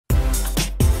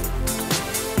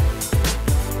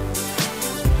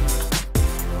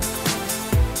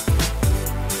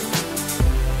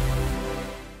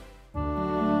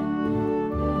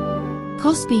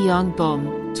Cosby Yarn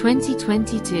Bomb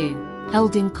 2022,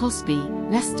 held in Cosby,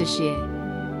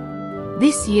 Leicestershire.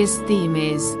 This year's theme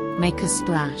is Make a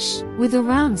Splash, with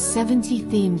around 70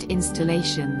 themed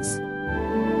installations.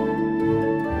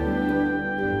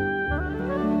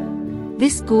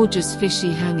 This gorgeous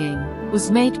fishy hanging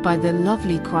was made by the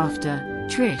lovely crafter,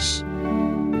 Trish.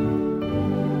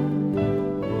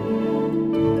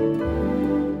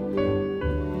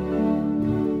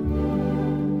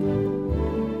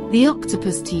 The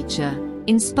Octopus Teacher,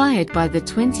 inspired by the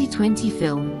 2020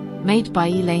 film, made by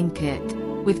Elaine Kit,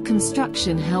 with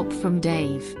construction help from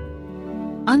Dave.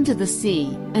 Under the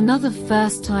Sea, another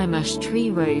first-time Ash Tree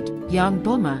Road yarn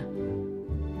bomber.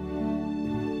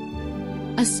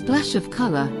 A Splash of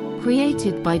Color,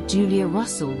 created by Julia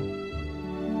Russell.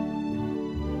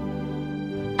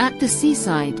 At the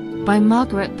Seaside, by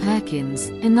Margaret Perkins,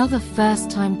 another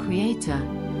first-time creator.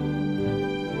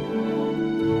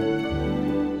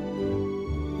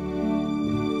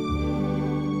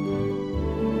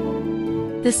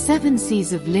 The Seven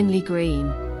Seas of Linley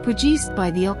Green, produced by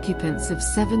the occupants of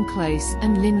Seven Close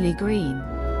and Linley Green.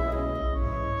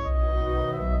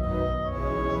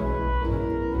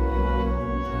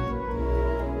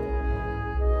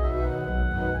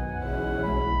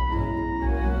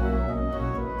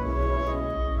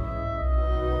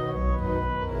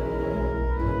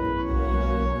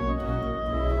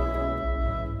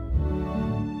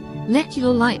 Let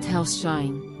Your Lighthouse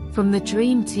Shine, from the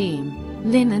Dream Team,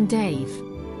 Lynn and Dave.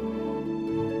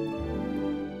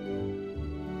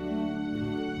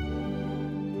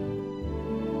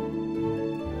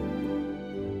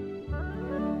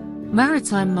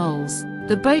 Maritime Moles,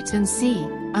 the boat and sea,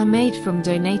 are made from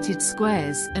donated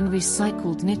squares and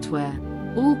recycled knitwear,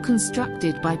 all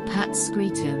constructed by Pat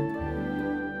Screeton.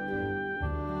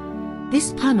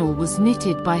 This panel was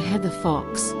knitted by Heather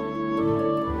Fox.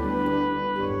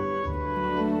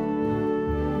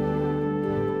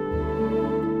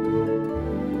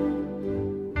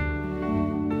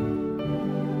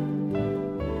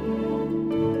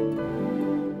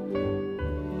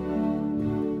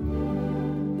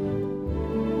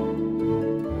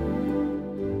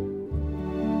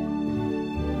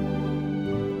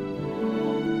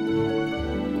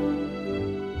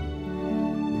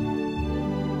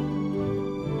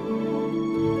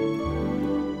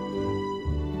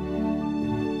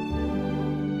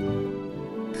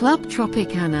 Club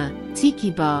Tropicana, Tiki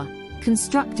Bar,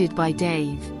 constructed by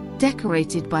Dave,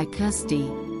 decorated by Kirsty,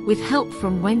 with help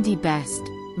from Wendy Best,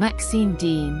 Maxine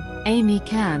Dean, Amy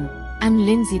Can, and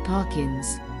Lindsay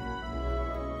Parkins.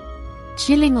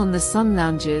 Chilling on the Sun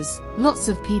Loungers, lots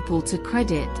of people to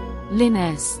credit: Lynn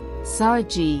S., Sarah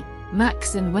G.,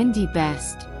 Max and Wendy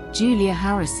Best, Julia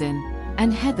Harrison,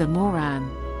 and Heather Moran.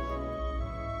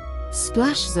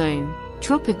 Splash Zone,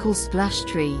 Tropical Splash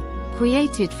Tree,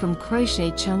 created from crochet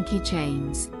chunky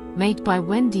chains, made by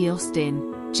Wendy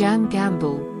Austin, Jan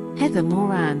Gamble, Heather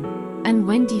Moran, and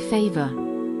Wendy Favor.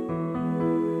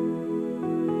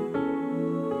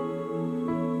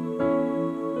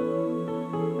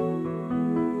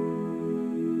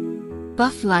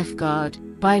 Buff Lifeguard,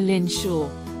 by Lynn Shaw,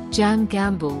 Jan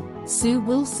Gamble, Sue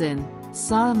Wilson,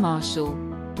 Sarah Marshall,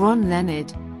 Bron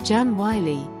Leonard, Jan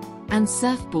Wiley, and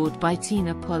Surfboard by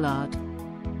Tina Pollard.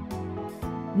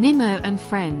 Nemo and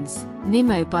Friends,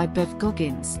 Nemo by Bev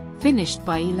Goggins, finished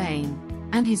by Elaine,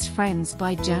 and His Friends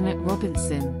by Janet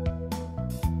Robinson.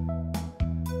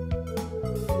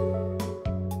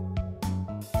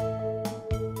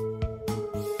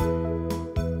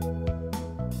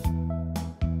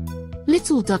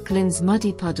 Little Ducklings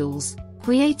Muddy Puddles,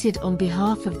 created on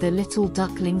behalf of the Little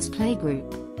Ducklings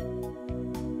Playgroup.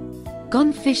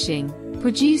 Gone Fishing,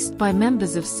 produced by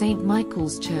members of St.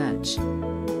 Michael's Church.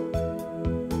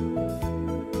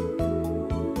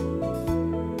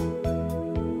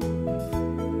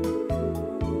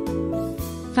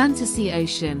 Fantasy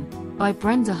Ocean, by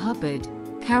Brenda Hubbard,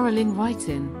 Carolyn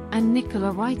Wrighton, and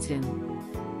Nicola Wrighton.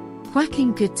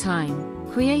 Quacking Good Time,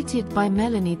 created by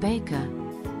Melanie Baker.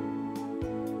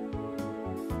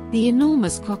 The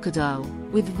Enormous Crocodile,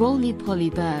 with Roly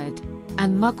Poly Bird,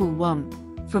 and Muggle Wump,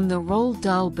 from the Roald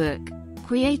Dahl book,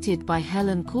 created by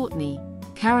Helen Courtney,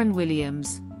 Karen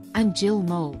Williams, and Jill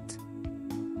Moult.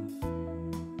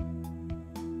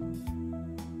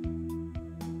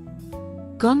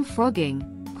 Gone Frogging,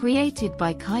 created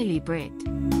by Kylie Britt.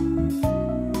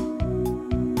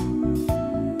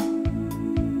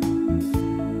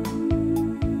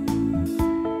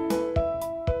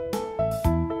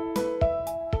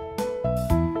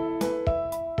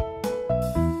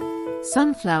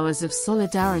 Sunflowers of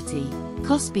Solidarity,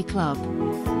 Cosby Club.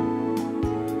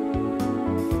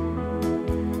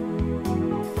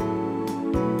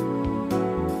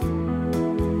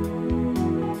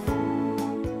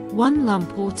 one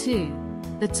lump or two.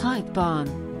 The tight barn.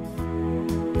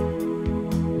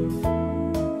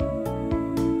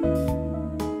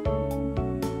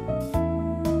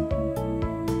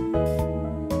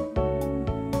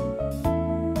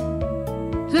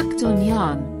 Hooked on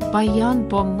Yarn, by Yarn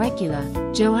Bomb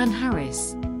Regular, Joanne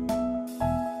Harris.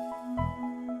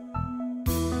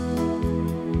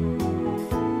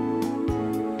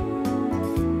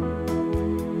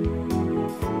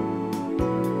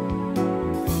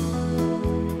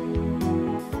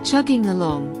 Chugging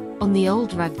Along, on the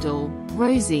Old Ragdoll,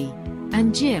 Rosie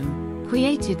and Jim,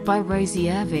 created by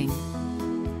Rosie Irving.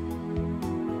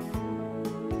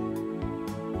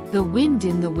 The Wind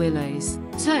in the Willows,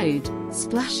 Toad,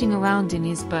 splashing around in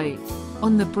his boat,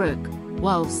 on the brook,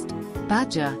 whilst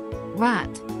Badger,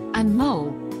 Rat, and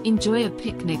Mole enjoy a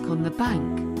picnic on the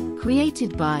bank,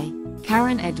 created by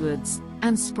Karen Edwards,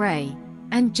 and Spray,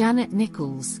 and Janet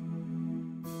Nichols.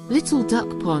 Little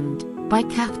Duck Pond, by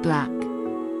Kath Black.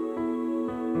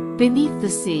 Beneath the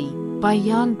Sea, by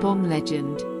Yarn Bomb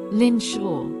legend, Lynn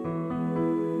Shaw.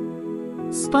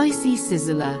 Spicy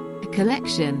Sizzler, a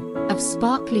collection of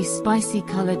sparkly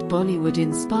spicy-colored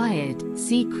Bollywood-inspired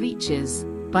sea creatures,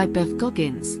 by Bev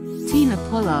Goggins, Tina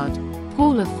Pollard,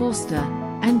 Paula Forster,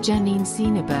 and Janine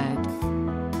Sinabird.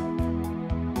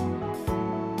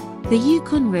 The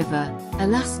Yukon River,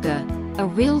 Alaska, a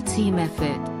real team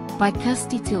effort, by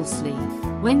Kirsty Tilsley,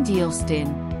 Wendy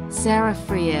Austin, Sarah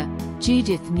Freer,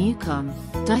 Judith Newcomb,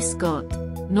 Di Scott,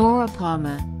 Nora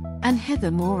Palmer, and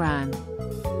Heather Moran.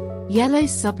 Yellow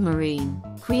Submarine,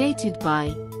 created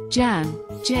by Jan,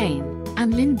 Jane,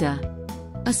 and Linda.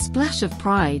 A Splash of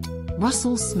Pride,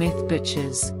 Russell Smith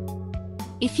Butchers.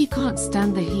 If you can't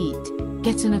stand the heat,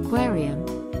 get an aquarium.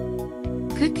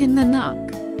 Cook in the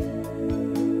Nook.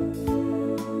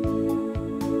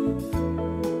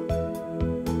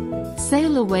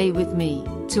 Sail away with me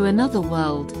to another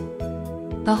world.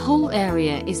 The whole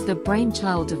area is the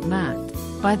brainchild of Matt,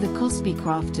 by the Cosby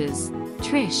Crafters,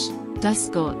 Trish, Di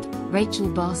Scott, Rachel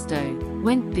Barstow,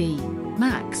 Went B,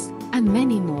 Max, and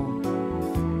many more.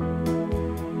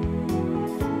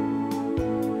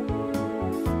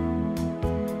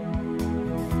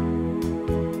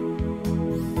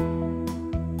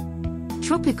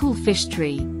 Tropical Fish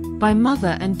Tree, by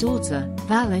mother and daughter,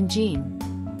 Val and Jean.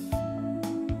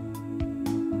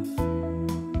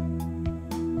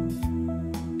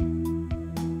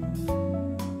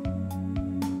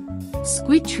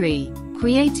 Squid Tree,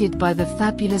 created by the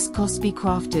fabulous Cosby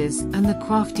Crafters and the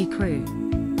Crafty Crew.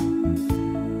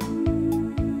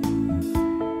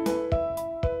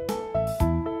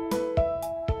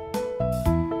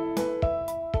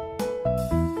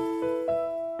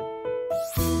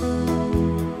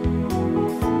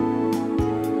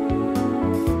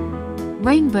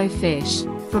 Rainbow Fish,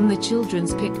 from the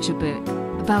children's picture book,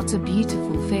 about a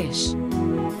beautiful fish.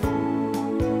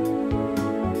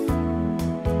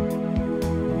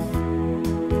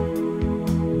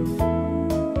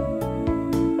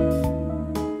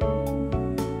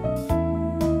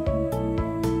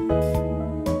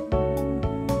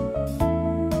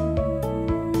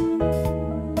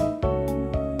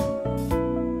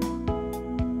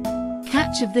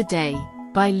 Catch of the Day,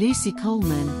 by Lucy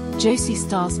Coleman, Josie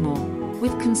Starsmore,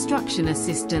 with construction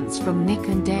assistance from Nick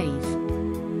and Dave.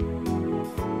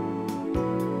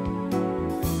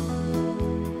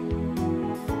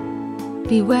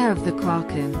 Beware of the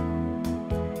Kraken.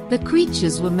 The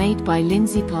creatures were made by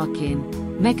Lindsay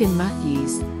Parkin, Megan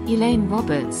Matthews, Elaine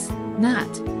Roberts,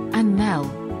 Nat, and Mel.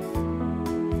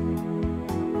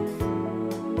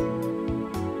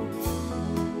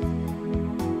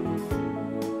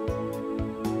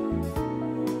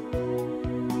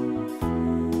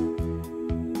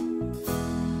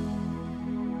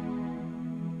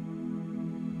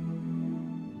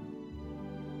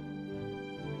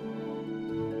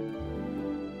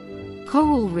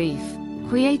 Coral Reef,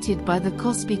 created by the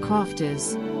Cosby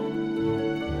Crafters.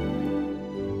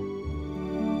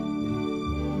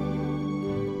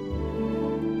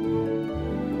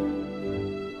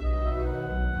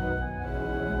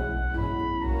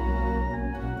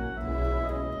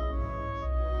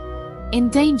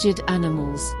 Endangered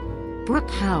Animals, Brook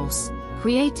House,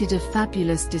 created a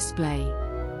fabulous display.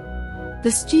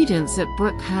 The students at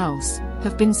Brook House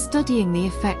have been studying the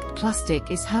effect plastic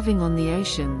is having on the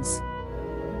oceans.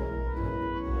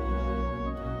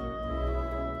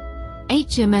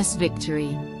 HMS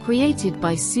Victory, created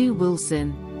by Sue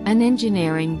Wilson, and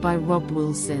engineering by Rob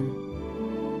Wilson.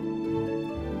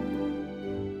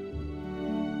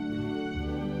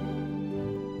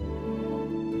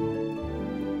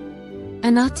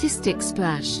 An Artistic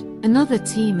Splash, another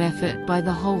team effort by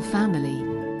the whole family.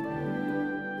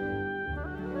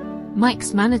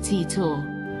 Mike's Manatee Tour,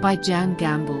 by Jan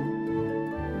Gamble.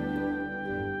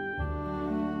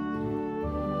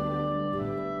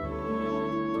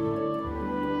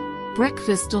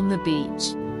 Breakfast on the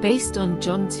Beach, based on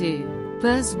John 2,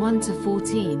 verse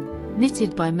 1-14,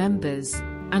 knitted by members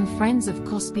and friends of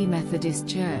Cosby Methodist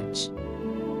Church.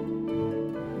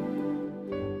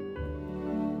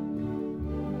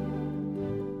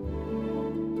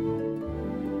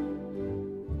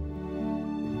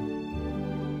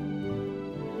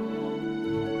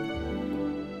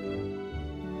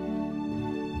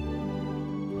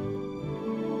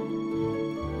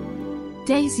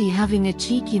 Daisy having a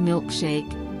cheeky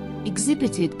milkshake,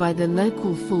 exhibited by the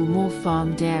local Fulmore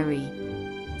Farm Dairy.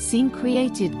 Scene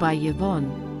created by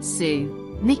Yvonne,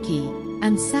 Sue, Nikki,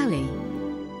 and Sally.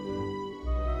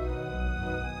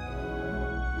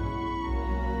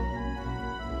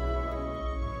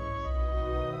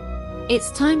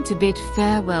 It's time to bid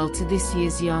farewell to this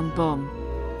year's Yarn Bomb.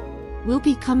 We'll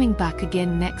be coming back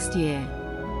again next year.